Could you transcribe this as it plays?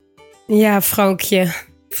Ja, Froukje.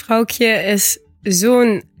 Froukje is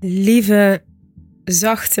zo'n lieve,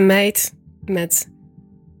 zachte meid met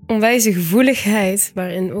onwijze gevoeligheid,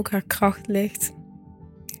 waarin ook haar kracht ligt.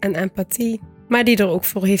 En empathie. Maar die er ook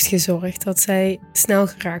voor heeft gezorgd dat zij snel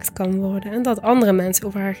geraakt kan worden. En dat andere mensen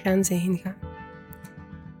over haar grenzen heen gaan.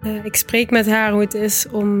 Ik spreek met haar hoe het is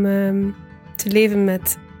om te leven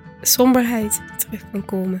met somberheid die terug kan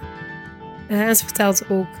komen. En ze vertelt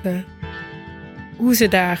ook hoe ze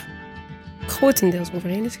daar grotendeels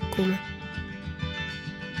overheen is gekomen.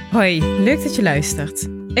 Hoi, leuk dat je luistert.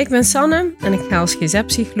 Ik ben Sanne en ik ga als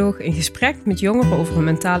GZ-psycholoog in gesprek met jongeren over hun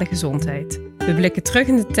mentale gezondheid. We blikken terug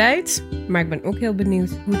in de tijd, maar ik ben ook heel benieuwd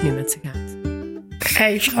hoe het nu met ze gaat.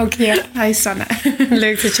 Hey Froukje. Hi Sanne.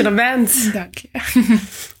 Leuk dat je er bent. Dank je.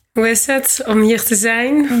 Hoe is het om hier te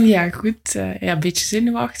zijn? Ja, goed. Een beetje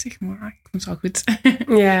zenuwachtig, maar ik vind het wel goed.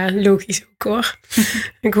 Ja, logisch ook hoor.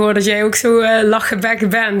 Ik hoor dat jij ook zo lachenbekken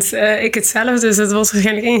bent. Ik hetzelfde, dus het was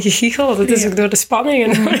waarschijnlijk ingegiegeld. Dat is ook door de spanning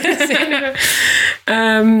en door de zenuwen.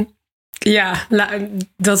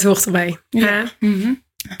 Dat hoort erbij. Ja. Mm-hmm.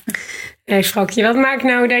 Hey Froukje, wat maakt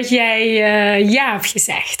nou dat jij ja hebt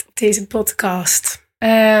gezegd op deze podcast?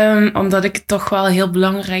 Omdat ik het toch wel heel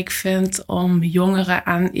belangrijk vind om jongeren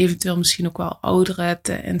en eventueel misschien ook wel ouderen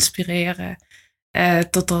te inspireren.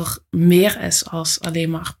 Dat er meer is als alleen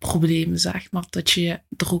maar problemen, zeg maar. Dat je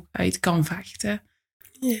er ook uit kan vechten.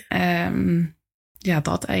 Ja,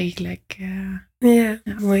 dat eigenlijk. Ja,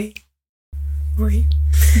 mooi. Mooi.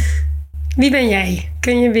 Wie ben jij?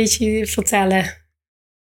 Kun je een beetje vertellen?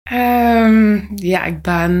 Ja, ik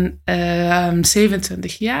ben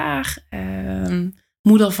 27 jaar.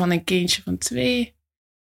 Moeder van een kindje van 2.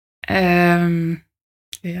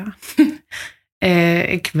 Ja.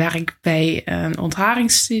 Ik werk bij een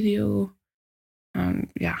ontharingsstudio.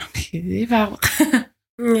 Ja, geen idee verder.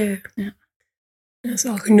 Ja. Dat is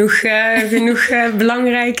al genoeg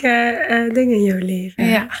belangrijke dingen in jouw leven.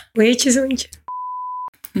 Ja. Hoe heet je zoontje?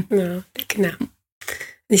 Nou, dikke naam.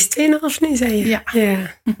 Die is 2,5 nu, zei je?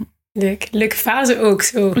 Ja. Leuk. Leuke fase ook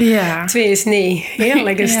zo. Ja. 2 is nee.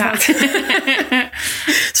 Heerlijk is dat.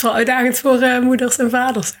 Het is wel uitdagend voor moeders en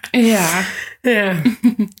vaders. Ja. Ja.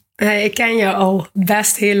 Ik ken je al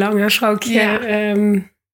best heel lang, hè, Froukje? Ja.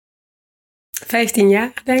 15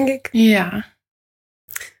 jaar, denk ik. Ja.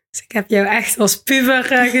 Dus ik heb jou echt als puber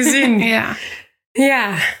gezien. Ja.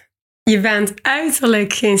 Ja. Je bent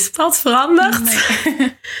uiterlijk geen spat veranderd.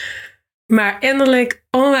 Nee. Maar innerlijk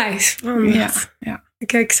onwijs veranderd. Ja.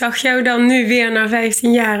 Kijk, ik zag jou dan nu weer na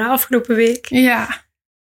 15 jaar, afgelopen week. Ja.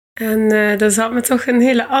 En daar zat me toch een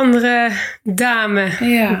hele andere dame.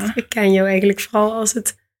 Ja. Want ik ken jou eigenlijk vooral als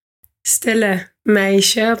het stille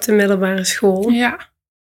meisje op de middelbare school. Ja.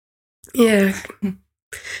 Ja.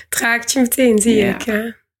 Het raakt je meteen, zie Ja. ik.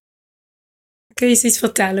 Hè? Kun je eens iets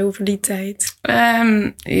vertellen over die tijd?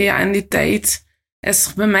 Ja, in die tijd is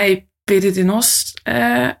er bij mij PDD-NOS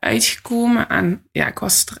uitgekomen. En ja, ik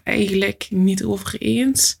was het er eigenlijk niet over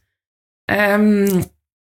eens.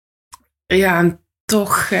 Ja, en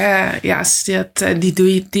toch is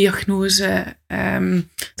die diagnose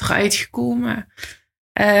eruit gekomen.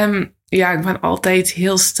 Ja, ik ben altijd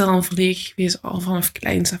heel stil en verlegen geweest, al vanaf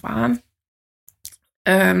kleins af aan.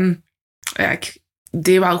 Ja, ik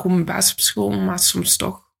deed wel gewoon mijn best op school, maar soms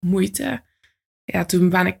toch moeite. Ja, toen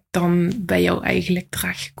ben ik dan bij jou eigenlijk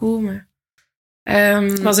terechtgekomen.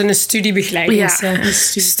 Het was in een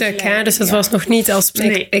studiebegeleidingsstuk, hè? Dus dat was nog niet als...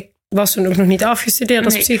 Nee. Ik was toen ook nog niet afgestudeerd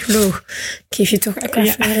als psycholoog. Ik geef je toch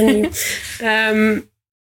even een nieuw.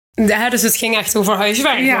 Dus het ging echt over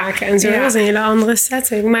huiswerk maken en zo. Ja. Dat was een hele andere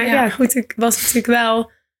setting. Maar Ja. ja, goed, ik was natuurlijk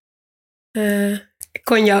wel... ik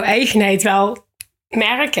kon jouw eigenheid wel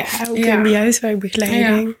merken. Hè? Ook in die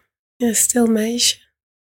huiswerkbegeleiding. Ja, stil meisje.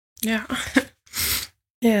 Ja.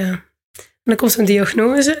 Ja. En dan komt zo'n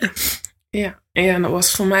diagnose. Ja, dat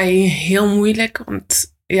was voor mij heel moeilijk.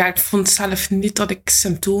 Want ja, ik vond zelf niet dat ik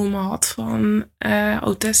symptomen had van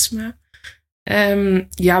autisme.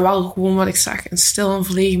 Ja, wel gewoon wat ik zeg, een stil en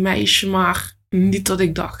verlegen meisje. Maar niet dat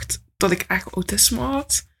ik dacht dat ik echt autisme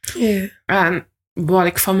had. Ja. En wat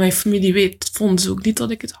ik van mijn familie weet, vonden ze ook niet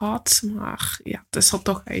dat ik het had. Maar ja, het is er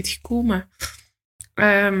toch uitgekomen.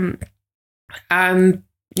 En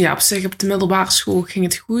ja, op zich op de middelbare school ging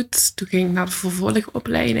het goed. Toen ging ik naar de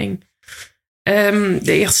vervolgopleiding. De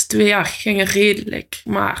eerste 2 jaar gingen redelijk.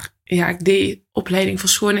 Maar ja, ik deed opleiding voor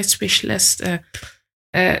schoonheidsspecialisten.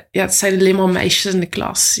 Het zijn alleen maar meisjes in de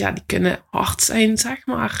klas. Ja, die kunnen hard zijn, zeg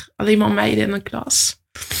maar. Alleen maar meiden in de klas.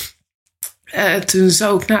 Toen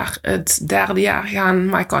zou ik naar het 3e jaar gaan.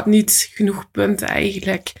 Maar ik had niet genoeg punten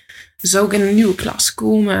eigenlijk. Zou ik in een nieuwe klas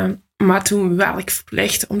komen. Maar toen werd ik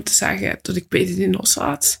verplicht om te zeggen dat ik PDD-NOS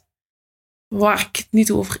had. waar ik het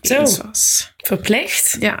niet over eens was.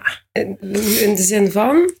 Verplicht? Ja. In de zin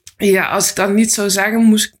van? Ja, als ik dat niet zou zeggen,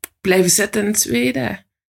 moest ik blijven zitten in het tweede.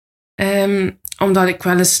 Omdat ik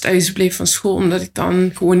wel eens thuis bleef van school, omdat ik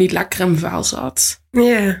dan gewoon niet lekker in mijn vel zat.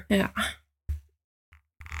 Ja. Ja.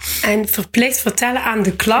 En verplicht vertellen aan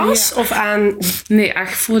de klas of aan... Nee,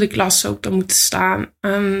 echt voor de klas zou ik dan moeten staan.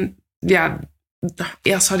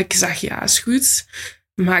 Eerst had ik gezegd, ja, is goed.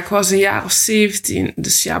 Maar ik was een jaar of 17,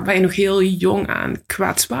 dus ja, ben je nog heel jong en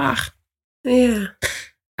kwetsbaar. Ja.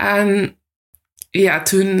 En ja,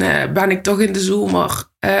 toen ben ik toch in de zomer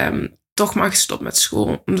toch maar gestopt met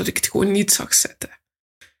school, omdat ik het gewoon niet zag zitten.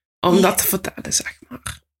 Om dat te vertellen, zeg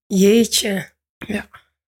maar. Jeetje. Ja.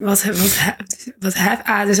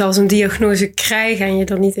 Dus als een diagnose krijgen en je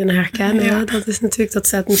er niet in herkennen, Ja. dat is natuurlijk, dat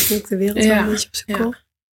zet misschien ook de wereld wel een beetje op zijn kop.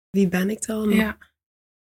 Wie ben ik dan? Ja.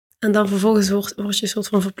 En dan vervolgens word je een soort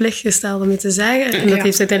van verplicht gesteld om het te zeggen. En dat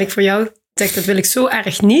heeft uiteindelijk voor jou gezegd, dat wil ik zo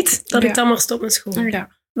erg niet, dat ik dan maar stop met school.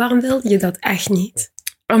 Ja. Waarom wilde je dat echt niet?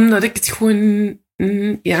 Omdat ik het gewoon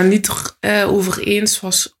niet over eens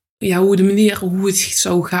was, hoe de manier hoe het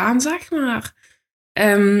zou gaan, zeg maar.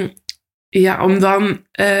 Om dan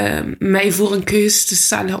mij voor een keuze te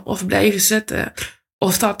stellen of blijven zitten.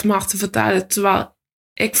 Of dat maar te vertellen, terwijl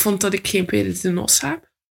ik vond dat ik geen PDT-NOS heb.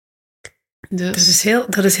 Dus.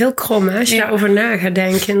 Dat is heel krom, hè? Als je daarover na gaat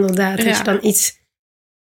denken, inderdaad. Dat je dan iets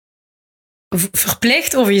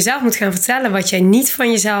verplicht over jezelf moet gaan vertellen wat jij niet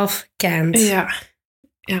van jezelf kent. Ja.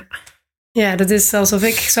 Ja, dat is alsof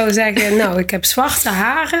ik zou zeggen, nou, ik heb zwarte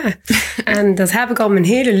haren en dat heb ik al mijn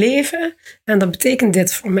hele leven en dat betekent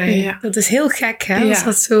dit voor mij. Ja. Dat is heel gek, hè? Als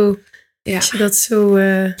je dat zo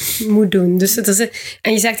moet doen. Dus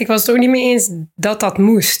en je zegt, ik was het ook niet mee eens dat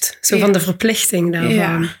moest. Zo van de verplichting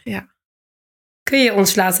daarvan. Ja. Kun je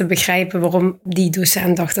ons laten begrijpen waarom die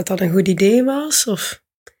docent dacht dat dat een goed idee was? Of?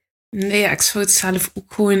 Nee, ik zou het zelf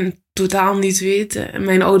ook gewoon totaal niet weten. En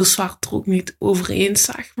mijn ouders waren het er ook niet over eens,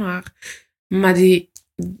 zeg maar. Maar die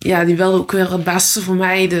wilden ook weer het beste voor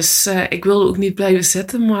mij. Dus ik wilde ook niet blijven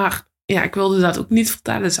zitten. Maar ja, ik wilde dat ook niet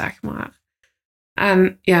vertellen, zeg maar.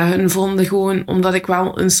 En ja, hun vonden gewoon, omdat ik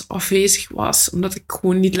wel eens afwezig was. Omdat ik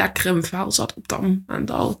gewoon niet lekker in mijn vel zat op dat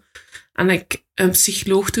moment al. En ik een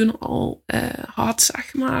psycholoog toen al had,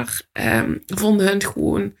 zeg maar. Vonden hun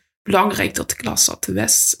gewoon belangrijk dat de klas dat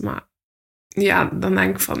wist. Maar ja, dan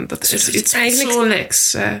denk ik van, dat is iets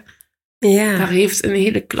persoonlijks. Daar heeft een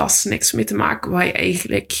hele klas niks mee te maken waar je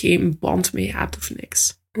eigenlijk geen band mee hebt of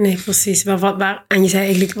niks. Nee, precies. En je zei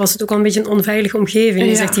eigenlijk, was het ook al een beetje een onveilige omgeving.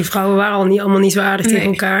 Je zegt, die vrouwen waren allemaal niet zo aardig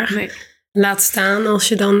tegen elkaar. Nee. Laat staan als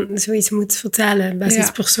je dan zoiets moet vertellen. Best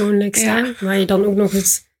iets persoonlijks, hè? Waar je dan ook nog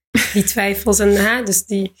eens die twijfels en dus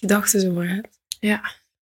die gedachten over hebt. Ja.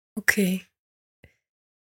 Oké.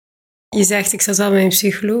 Je zegt, ik zat wel bij een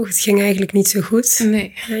psycholoog. Het ging eigenlijk niet zo goed.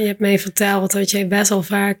 Nee. Je hebt mij verteld dat jij best wel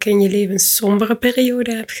vaak in je leven een sombere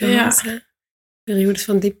periode hebt gehad. Ja. Periodes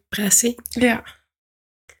van depressie. Ja.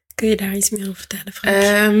 Kun je daar iets meer over vertellen,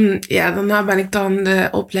 Froukje? Daarna ben ik dan de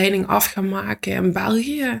opleiding af gaan maken in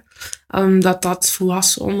België. Omdat dat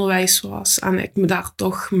volwassen onderwijs was. En ik me daar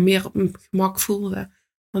toch meer op mijn gemak voelde.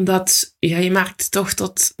 Omdat je merkte toch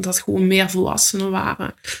dat gewoon meer volwassenen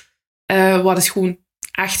waren. Wat ik gewoon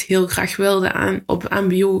echt heel graag wilde. En op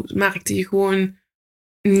mbo merkte je gewoon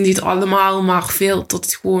niet allemaal, maar veel, dat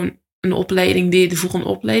het gewoon een opleiding deden voor een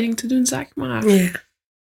opleiding te doen, zeg maar. Yeah.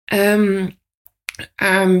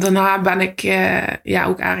 Daarna ben ik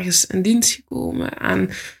ook ergens in dienst gekomen. En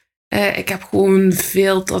ik heb gewoon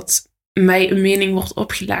veel dat mij een mening wordt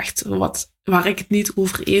opgelegd waar ik het niet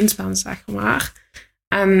over eens ben, zeg maar.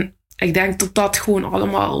 En ik denk dat gewoon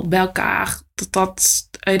allemaal bij elkaar, dat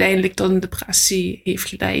uiteindelijk tot een depressie heeft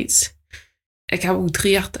geleid. Ik heb ook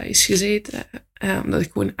 3 jaar thuis gezeten, omdat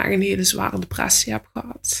ik gewoon echt een hele zware depressie heb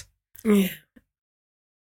gehad. Ja.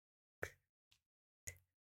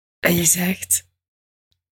 En je zegt,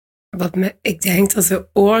 ik denk dat de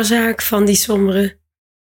oorzaak van die sombere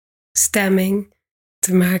stemming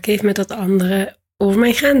te maken heeft met dat anderen over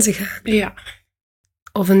mijn grenzen gaan. Ja.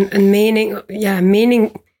 Of een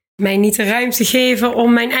mening mij niet de ruimte geven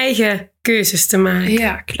om mijn eigen keuzes te maken.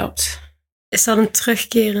 Ja, klopt. Is dat een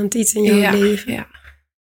terugkerend iets in jouw leven? Ja,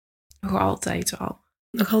 nog altijd wel.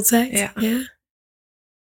 Nog altijd? Ja.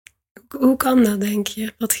 Hoe kan dat, denk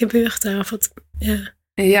je? Wat gebeurt daar?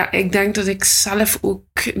 Ja, ik denk dat ik zelf ook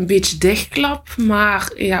een beetje dichtklap.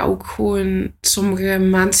 Maar ja, ook gewoon sommige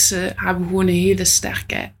mensen hebben gewoon een hele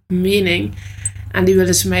sterke mening. En die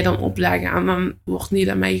willen ze mij dan opleggen. En dan wordt niet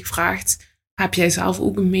aan mij gevraagd, heb jij zelf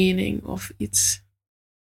ook een mening of iets?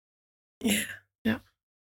 Ja.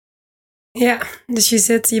 Ja, dus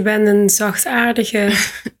je bent een zachtaardige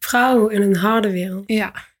vrouw in een harde wereld.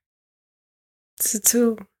 Ja. Is het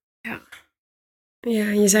zo? Ja. Ja,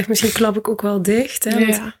 en je zegt misschien klap ik ook wel dicht. Hè?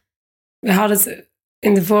 Want Ja. we hadden het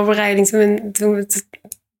in de voorbereiding, toen we het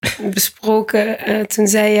besproken, toen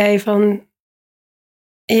zei jij van...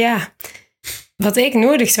 Ja, wat ik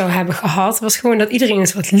nodig zou hebben gehad, was gewoon dat iedereen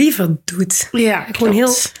eens wat liever doet. Ja, gewoon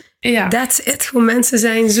klopt. heel... That's it. Gewoon mensen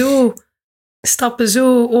zijn zo... Stappen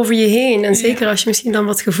zo over je heen. En zeker als je misschien dan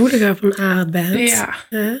wat gevoeliger van aard bent. Ja.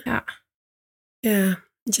 Ja.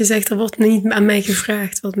 Want je zegt, er wordt niet aan mij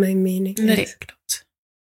gevraagd wat mijn mening is. Nee, klopt.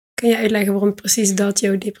 Kun je uitleggen waarom precies dat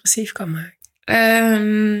jou depressief kan maken?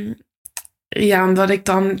 Ja, omdat ik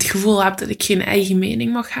dan het gevoel heb dat ik geen eigen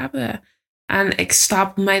mening mag hebben. En ik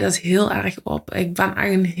stapel mij dat heel erg op. Ik ben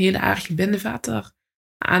echt een hele erge binnenvetter.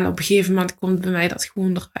 En op een gegeven moment komt bij mij dat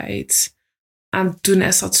gewoon eruit. En toen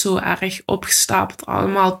is dat zo erg opgestapeld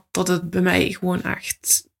allemaal, tot het bij mij gewoon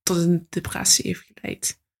echt tot een depressie heeft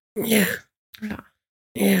geleid. Ja.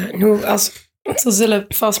 En want er zullen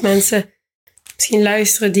vast mensen misschien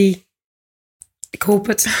luisteren die, ik hoop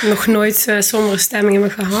het, nog nooit sombere stemming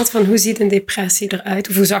hebben gehad. Van hoe ziet een depressie eruit?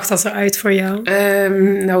 Of hoe zag dat eruit voor jou?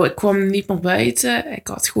 Nou, ik kwam niet meer buiten. Ik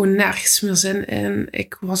had gewoon nergens meer zin in.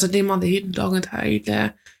 Ik was alleen maar de hele dag aan het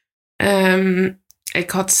huilen.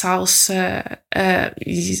 Ik had zelfs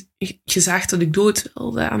gezegd dat ik dood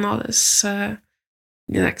wilde en alles.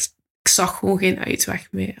 Ik zag gewoon geen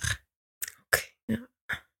uitweg meer. Oké. Ja.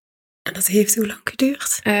 En dat heeft hoe lang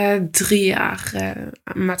geduurd? 3 jaar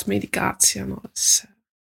met medicatie en alles.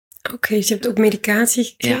 Oké, dus je hebt ook medicatie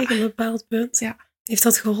gekregen op een bepaald punt. Ja. Heeft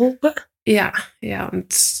dat geholpen? Ja,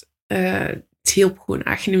 want het hielp gewoon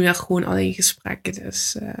echt niet meer, gewoon alleen gesprekken.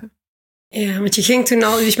 Dus, Ja, want je ging toen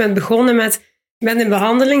al, dus je bent begonnen met... Je bent in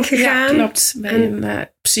behandeling gegaan. Ja, klopt. Bij een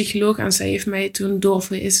psycholoog. En zij heeft mij toen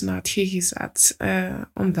doorverwezen naar het GGZ.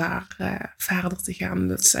 Om daar verder te gaan.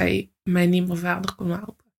 Dat zij mij niet meer verder kon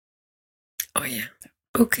helpen. Oh ja.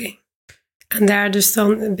 Oké. En daar dus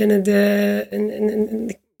dan binnen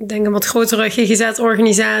ik denk een wat grotere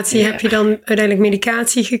GGZ-organisatie... heb je dan uiteindelijk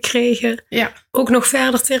medicatie gekregen. Ja. Ook nog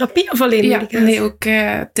verder therapie of alleen medicatie? Nee, ook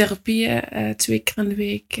therapieën. 2 keer in de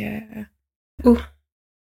week.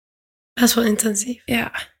 Dat is wel intensief.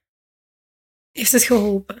 Ja. Heeft het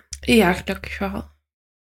geholpen? Ja, gelukkig wel.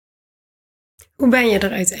 Hoe ben je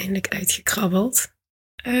er uiteindelijk uitgekrabbeld?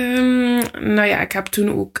 Ik heb toen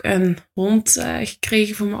ook een hond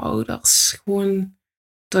gekregen van mijn ouders. Gewoon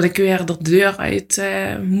dat ik weer de deur uit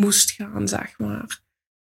moest gaan, zeg maar.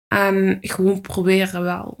 En gewoon proberen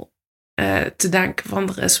wel te denken van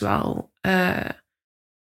er is wel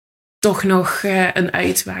toch nog een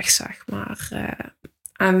uitweg, zeg maar.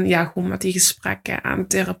 En gewoon met die gesprekken en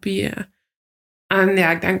therapieën. En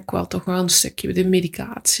ik denk wel toch wel een stukje met de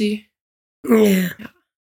medicatie. Ja.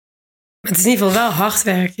 Maar het is in ieder geval wel hard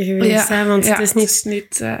werken geweest, hè? Want het is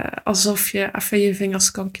niet alsof je even je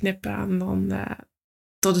vingers kan knippen en dan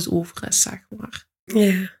tot het over is, zeg maar.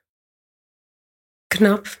 Ja.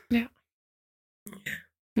 Knap. Ja.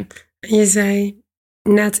 En je zei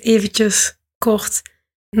net eventjes kort,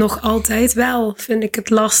 nog altijd wel vind ik het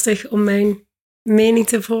lastig om mijn mening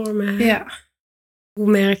te vormen. Ja. Hoe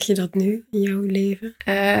merk je dat nu in jouw leven?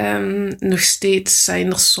 Nog steeds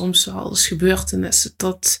zijn er soms wel eens gebeurtenissen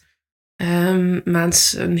dat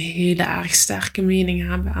mensen een hele erg sterke mening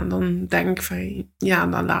hebben. En dan denk ik van,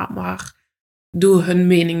 dan laat maar. Doe hun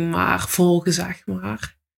mening maar volgen, zeg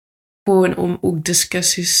maar. Gewoon om ook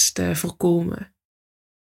discussies te voorkomen.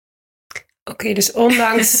 Oké, dus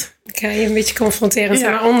ondanks, ik ga je een beetje confronterend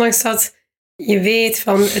zijn, maar ondanks dat je weet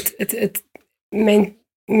van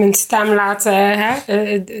mijn stem laten,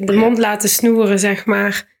 de mond laten snoeren, zeg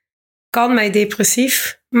maar, kan mij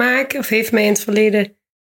depressief maken of heeft mij in het verleden,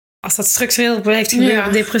 als dat structureel blijft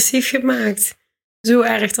gebeuren, depressief gemaakt. Zo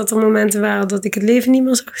erg dat er momenten waren dat ik het leven niet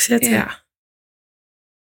meer zag zitten. Ja.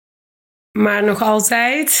 Maar nog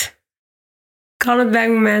altijd kan het bij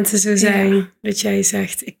momenten zo zijn dat jij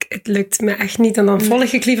zegt, het lukt me echt niet en dan volg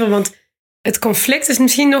ik liever, want het conflict is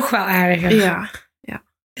misschien nog wel erger. Ja.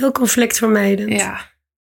 Heel conflictvermijdend. Ja.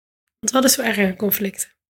 Want wat is zo erg aan conflicten?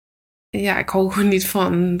 Ja, ik hou gewoon niet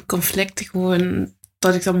van conflicten. Gewoon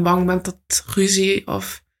dat ik dan bang ben dat ruzie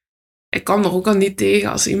of... Ik kan er ook al niet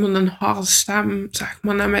tegen als iemand een harde stem, zeg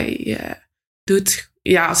maar, naar mij doet.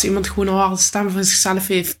 Ja, als iemand gewoon een harde stem van zichzelf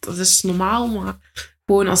heeft, dat is normaal. Maar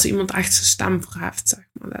gewoon als iemand echt zijn stem verheft, zeg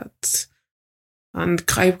maar, dan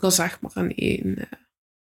kruip ik al, zeg maar, in één.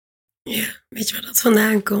 Ja, weet je waar dat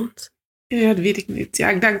vandaan komt? Ja, dat weet ik niet. Ja,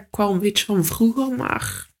 ik denk wel een beetje van vroeger,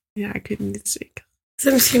 maar ja, ik weet het niet zeker. Is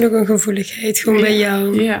dat misschien ook een gevoeligheid gewoon bij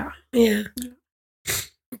jou? Ja.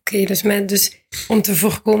 Oké, dus om te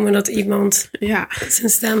voorkomen dat iemand zijn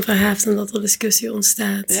stem verheft en dat er discussie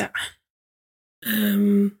ontstaat. Ja.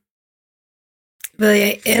 Wil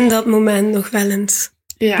jij in dat moment nog wel eens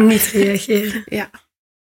niet reageren? Ja.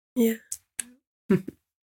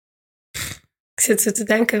 Ik zit zo te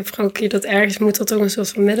denken, Froukje, dat ergens moet er toch een soort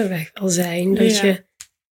van middenweg wel zijn.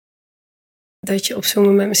 Dat je op zo'n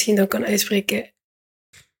moment misschien dan kan uitspreken.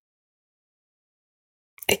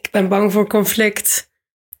 Ik ben bang voor conflict.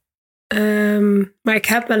 Maar ik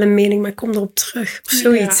heb wel een mening, maar ik kom erop terug. Of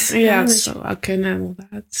zoiets. Ja, dat zou wel kunnen,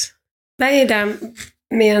 inderdaad. Ben je daar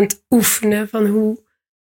mee aan het oefenen? Van hoe...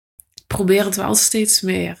 Ik probeer het wel steeds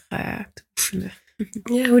meer te oefenen.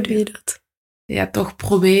 Ja, hoe doe je dat? Ja, toch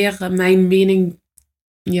proberen mijn mening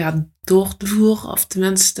door te voeren. Of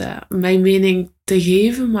tenminste mijn mening te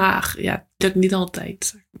geven. Maar het lukt niet altijd,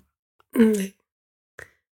 zeg maar. Nee.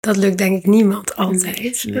 Dat lukt denk ik niemand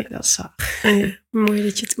altijd. Nee, dat is waar. Ja, mooi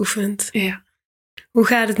dat je het oefent. Ja. Hoe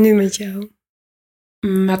gaat het nu met jou?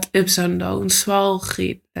 Met ups en downs wel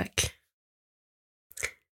redelijk.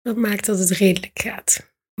 Wat maakt dat het redelijk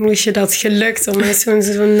gaat? Hoe is je dat gelukt om met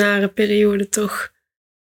zo'n nare periode toch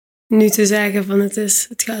nu te zeggen van het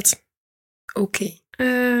gaat oké?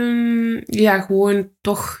 Gewoon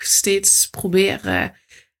toch steeds proberen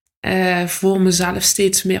voor mezelf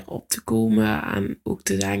steeds meer op te komen. En ook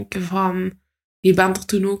te denken van, je bent er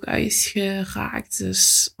toen ook uitgeraakt.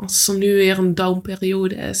 Dus als er nu weer een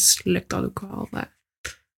downperiode is, lukt dat ook wel.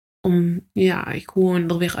 Om gewoon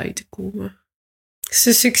er weer uit te komen. Dus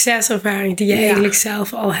de succeservaring die je eigenlijk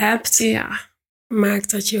zelf al hebt,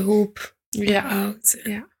 maakt dat je hoop houdt.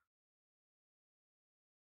 Ja.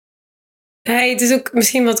 Hey, het is ook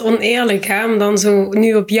misschien wat oneerlijk om dan zo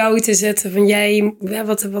nu op jou te zetten. Van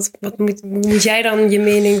hoe moet jij dan je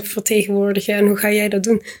mening vertegenwoordigen en hoe ga jij dat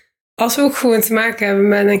doen? Als we ook gewoon te maken hebben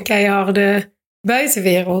met een keiharde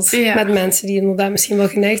buitenwereld. Met mensen die inderdaad misschien wel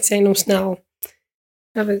geneigd zijn om snel.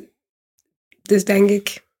 Dus denk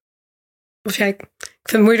ik. Ik vind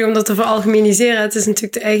het moeilijk om dat te veralgemeniseren. Het is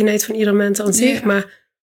natuurlijk de eigenheid van ieder mens aan zich. Maar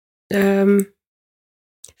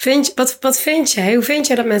wat vind jij? Hoe vind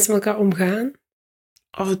jij dat mensen met elkaar omgaan?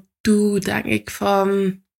 Af en toe denk ik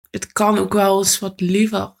van, het kan ook wel eens wat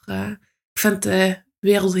liever. Ik vind de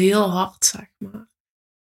wereld heel hard, zeg maar.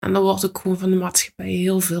 En er wordt ook gewoon van de maatschappij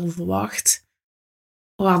heel veel verwacht.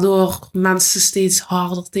 Waardoor mensen steeds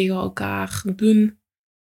harder tegen elkaar doen.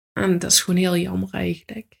 En dat is gewoon heel jammer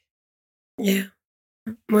eigenlijk. Ja,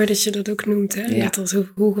 mooi dat je dat ook noemt. Hè? Dat er zo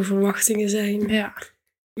hoge verwachtingen zijn. Ja.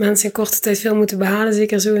 Mensen in korte tijd veel moeten behalen.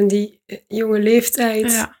 Zeker zo in die jonge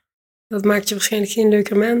leeftijd. Ja. Dat maakt je waarschijnlijk geen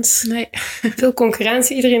leuker mens. Nee. Veel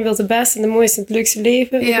concurrentie. Iedereen wil het beste en de mooiste en het leukste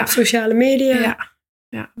leven. Op sociale media.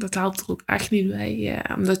 Ja, dat helpt er ook echt niet bij.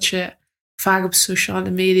 Omdat je vaak op sociale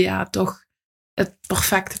media toch het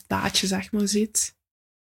perfecte plaatje, zeg maar, ziet.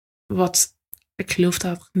 Wat, ik geloof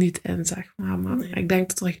daar niet in, zeg maar. Maar ik denk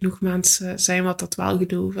dat er genoeg mensen zijn wat dat wel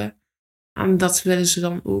geloven. En dat willen ze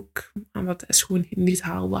dan ook. En dat is gewoon niet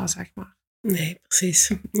haalbaar, zeg maar. Nee,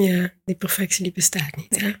 precies. Ja, die perfectie die bestaat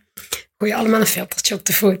niet. Hè? Gooi je allemaal een filtertje op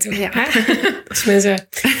de foto. Ja. Dat is mensen.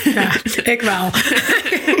 Ja, ik wel.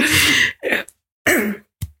 Ja.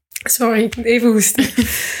 Sorry, even hoesten.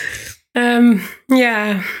 En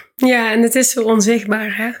het is zo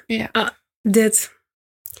onzichtbaar, hè? Ja. Dit.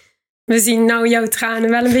 We zien nou jouw tranen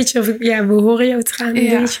wel een beetje. We horen jouw tranen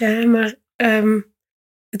een beetje, hè? Maar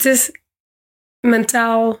het is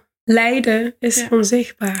mentaal lijden is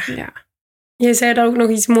onzichtbaar. Ja. Jij zei daar ook nog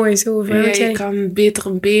iets moois over. Ja, je kan beter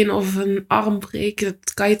een been of een arm breken.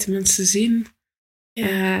 Dat kan je tenminste zien.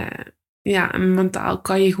 En mentaal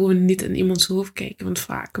kan je gewoon niet in iemands hoofd kijken. Want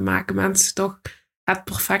vaak maken mensen toch het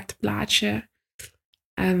perfecte plaatje.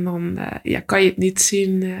 En dan kan je het niet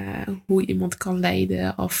zien hoe iemand kan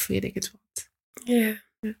lijden of weet ik het wat. Ja.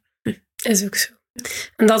 Is ook zo.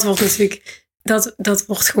 En dat wordt natuurlijk... Dat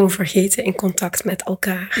wordt gewoon vergeten in contact met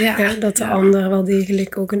elkaar. Ja, dat de ander wel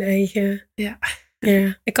degelijk ook een eigen... Ja.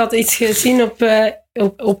 Ik had iets gezien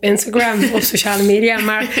op Instagram, op sociale media,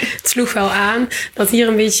 maar het sloeg wel aan dat hier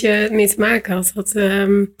een beetje mee te maken had.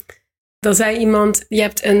 Dat zei iemand, je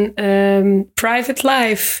hebt een private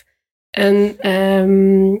life,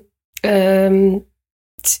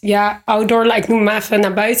 outdoor, ik noem maar even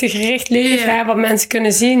naar buiten gericht leven, wat mensen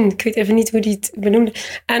kunnen zien. Ik weet even niet hoe die het benoemde.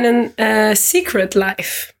 En een secret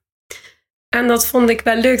life. En dat vond ik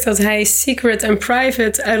wel leuk, dat hij secret en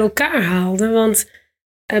private uit elkaar haalde. Want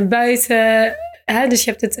buiten, dus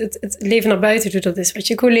je hebt het leven naar buiten toe, dat is wat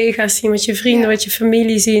je collega's zien, wat je vrienden, wat je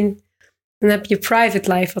familie zien. Dan heb je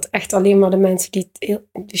private life, wat echt alleen maar de mensen die,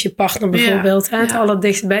 dus je partner bijvoorbeeld, het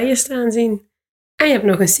allerdichtst bij je staan zien. En je hebt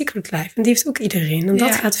nog een secret life. En die heeft ook iedereen. En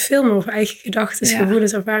dat gaat veel meer over eigen gedachten,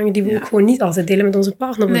 gevoelens, ervaringen... die we ook gewoon niet altijd delen met onze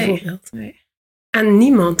partner bijvoorbeeld. Nee. En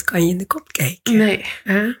niemand kan je in de kop kijken. Nee.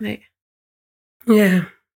 Nee.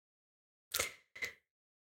 Ja.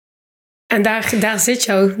 En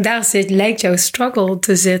daar lijkt jouw struggle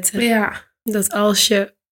te zitten. Ja. Dat als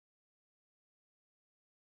je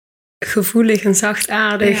gevoelig en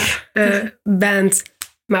zachtaardig bent...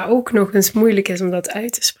 maar ook nog eens moeilijk is om dat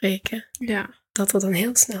uit te spreken... dat er dan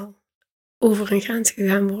heel snel over een grens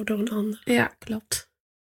gegaan wordt door een ander. Ja, klopt.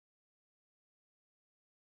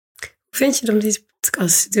 Hoe vind je het om deze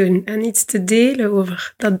podcast te doen en iets te delen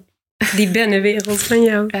over die binnenwereld van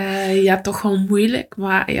jou? Toch wel moeilijk.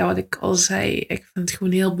 Maar wat ik al zei, ik vind het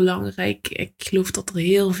gewoon heel belangrijk. Ik geloof dat er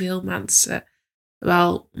heel veel mensen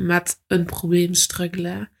wel met een probleem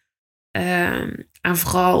struggelen. En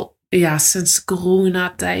vooral sinds de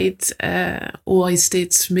coronatijd hoor je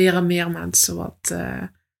steeds meer en meer mensen wat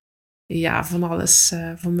van alles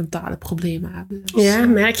van mentale problemen hebben. Dus,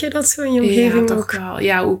 merk je dat zo in je omgeving toch ook? wel.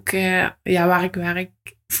 Ja, ook waar ik werk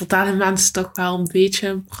vertellen mensen toch wel een beetje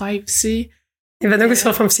hun privacy. Je bent ook een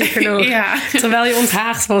soort van psycholoog. Terwijl je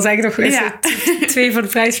onthaart wel, zeg ik nog eens. 2 voor de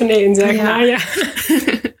prijs van 1, zeg maar.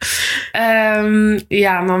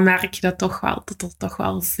 En dan merk je dat toch wel, dat er toch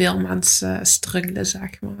wel veel mensen struggelen,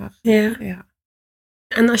 zeg maar. Ja.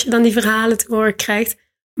 En als je dan die verhalen te horen krijgt,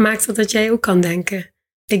 maakt dat jij ook kan denken,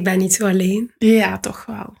 ik ben niet zo alleen? Ja, toch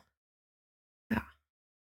wel. Ja.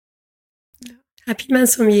 Heb je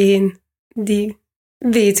mensen om je heen die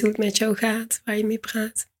weten hoe het met jou gaat, waar je mee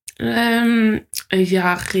praat?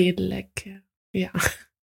 Redelijk. Ja.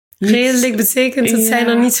 Redelijk betekent dat zijn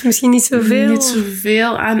er misschien niet zoveel? Niet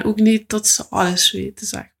zoveel en ook niet dat ze alles weten,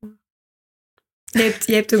 zeg maar.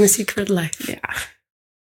 Je hebt ook een secret life. Ja.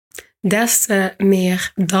 Des te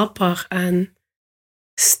meer dapper en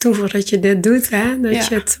stoer dat je dit doet, hè? Dat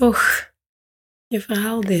je toch je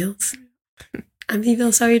verhaal deelt. En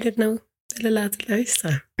wie zou je dit nou willen laten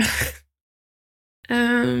luisteren?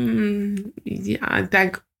 Ik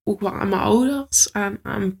denk ook wel aan mijn ouders, aan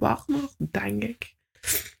mijn partner, denk ik.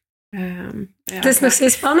 Het is nog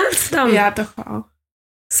steeds spannend dan? Ja, toch wel.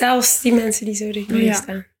 Zelfs die mensen die zo dichtbij je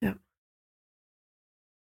staan. Ja.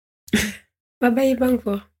 Waar ben je bang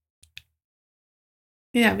voor?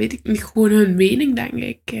 Ja, weet ik niet. Gewoon hun mening, denk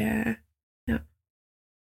ik.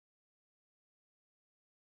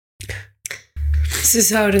 Ze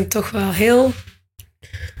zouden toch wel heel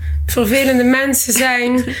vervelende mensen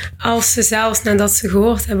zijn als ze zelfs nadat ze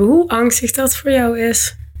gehoord hebben hoe angstig dat voor jou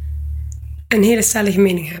is, een hele stellige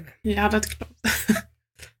mening hebben. Ja, dat klopt.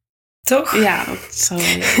 Toch? Ja, dat zou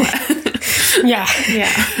wel.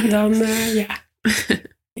 Dan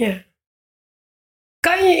ja.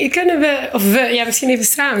 Misschien even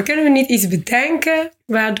samen, kunnen we niet iets bedenken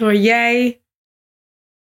waardoor jij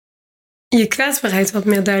je kwetsbaarheid wat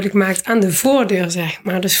meer duidelijk maakt aan de voordeur, zeg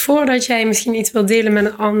maar. Dus voordat jij misschien iets wil delen met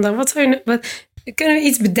een ander, kunnen we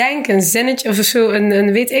iets bedenken? Een zinnetje of zo,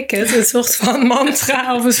 een weet ik het, een soort van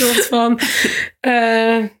mantra of een soort van...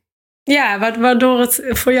 waardoor het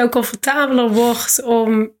voor jou comfortabeler wordt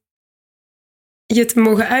om je te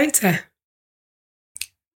mogen uiten.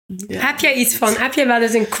 Ja. Heb jij wel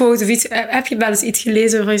eens een quote of iets, heb je wel eens iets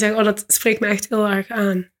gelezen waarvan je zegt, dat spreekt me echt heel erg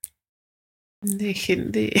aan? Nee, geen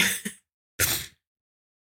idee.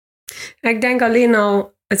 Ik denk alleen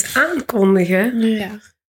al het aankondigen. Ja.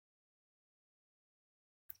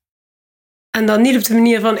 En dan niet op de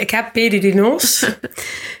manier van, ik heb PDD-NOS.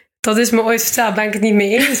 Dat is me ooit verteld, ben ik het niet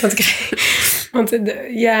mee eens. Want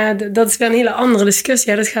dat is weer een hele andere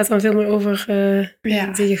discussie. Ja, dat gaat dan veel meer over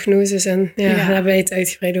diagnoses. En daar hebben wij het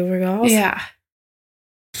uitgebreid over gehad. Ja.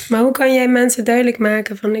 Maar hoe kan jij mensen duidelijk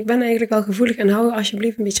maken van, ik ben eigenlijk al gevoelig en hou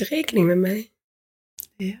alsjeblieft een beetje rekening met mij?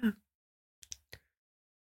 Ja.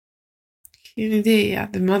 Geen idee. Ja,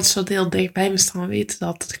 de mensen die heel dicht bij me staan weten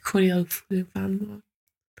dat ik gewoon heel gevoelig ben.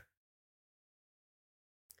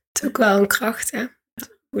 Het is ook wel een kracht, hè?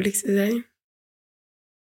 Gevoelig te zijn.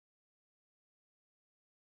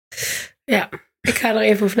 Ja, ik ga er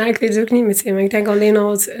even over na. Ik weet het ook niet meteen, maar ik denk alleen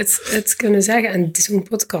al het kunnen zeggen. En zo'n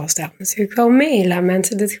podcast helpt natuurlijk wel mee. Laat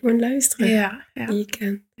mensen dit gewoon luisteren. Ja. Die je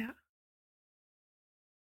kent. Ja.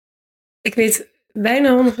 Ik weet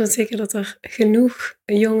bijna 100% zeker dat er genoeg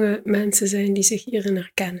jonge mensen zijn die zich hierin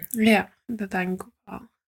herkennen. Ja, dat denk ik ook wel.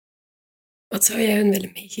 Wat zou jij hun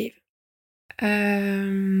willen meegeven?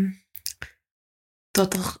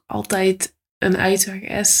 Dat er altijd een uitweg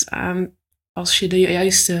is. En als je de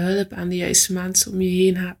juiste hulp en de juiste mensen om je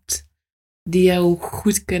heen hebt die jou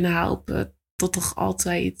goed kunnen helpen, dat er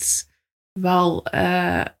altijd wel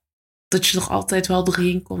dat je er altijd wel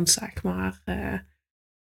doorheen komt, zeg maar.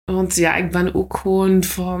 Want ja, ik ben ook gewoon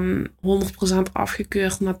van 100%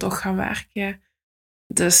 afgekeurd naar toch gaan werken.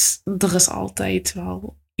 Dus er is altijd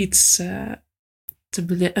wel iets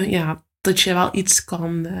dat je wel iets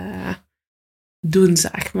kan doen,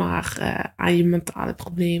 zeg maar, aan je mentale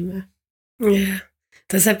problemen. Ja.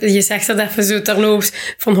 Dus je zegt dat even zo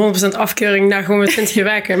terloops van 100% afkeuring naar gewoon met 20 jaar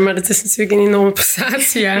werken. Maar dat is natuurlijk een enorme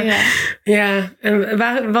prestatie. Ja.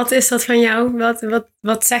 En wat is dat van jou?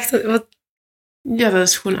 Wat zegt dat? Ja, dat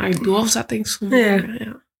is gewoon eigenlijk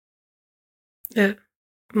doorzettingsvermogen. Ja,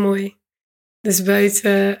 mooi. Dus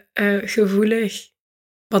buiten gevoelig,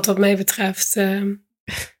 wat mij betreft...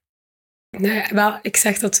 ik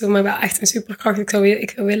zeg dat zo, maar wel echt een superkracht. Ik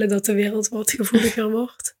zou willen dat de wereld wat gevoeliger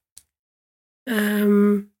wordt.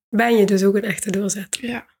 Ben je dus ook een echte doorzetter.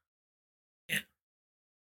 Ja.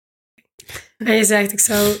 En je zegt, ik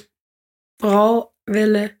zou vooral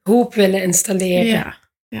hoop willen installeren.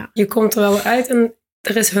 Ja. Je komt er wel uit en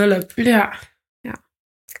er is hulp. Ja.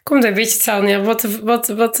 Komt een beetje hetzelfde neer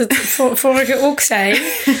wat het vorige ook zei.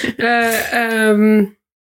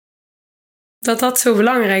 Dat zo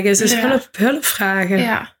belangrijk is. Dus hulp vragen.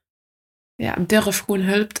 Ja, durf gewoon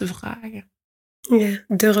hulp te vragen. Ja,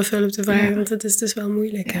 durf hulp te vragen, want het is dus wel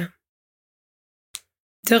moeilijk. Ja.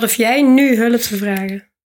 Durf jij nu hulp te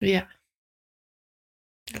vragen? Ja.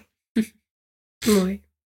 Mooi.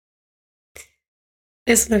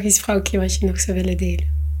 Is er nog iets, Froukje, wat je nog zou willen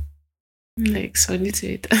delen? Nee, ik zou het niet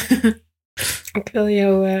weten. Ik wil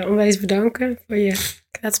jou onwijs bedanken voor je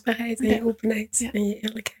kwetsbaarheid en je openheid en je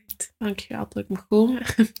eerlijkheid. Dankjewel dat ik mag komen.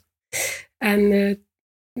 En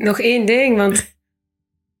nog één ding, want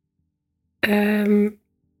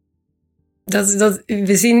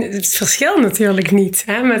we zien het verschil natuurlijk niet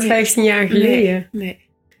met 15 jaar geleden. Nee.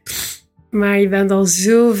 Maar je bent al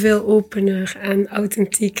zoveel opener en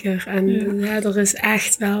authentieker. En er is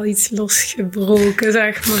echt wel iets losgebroken,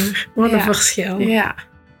 zeg maar. Wat een verschil. Ja.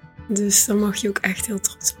 Dus daar mag je ook echt heel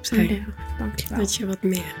trots op zijn. Ja, dankjewel. Dat je wat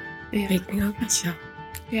meer rekening houdt met jezelf.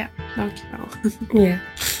 Ja, dankjewel. Ja,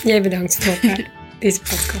 jij bedankt voor deze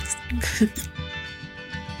podcast.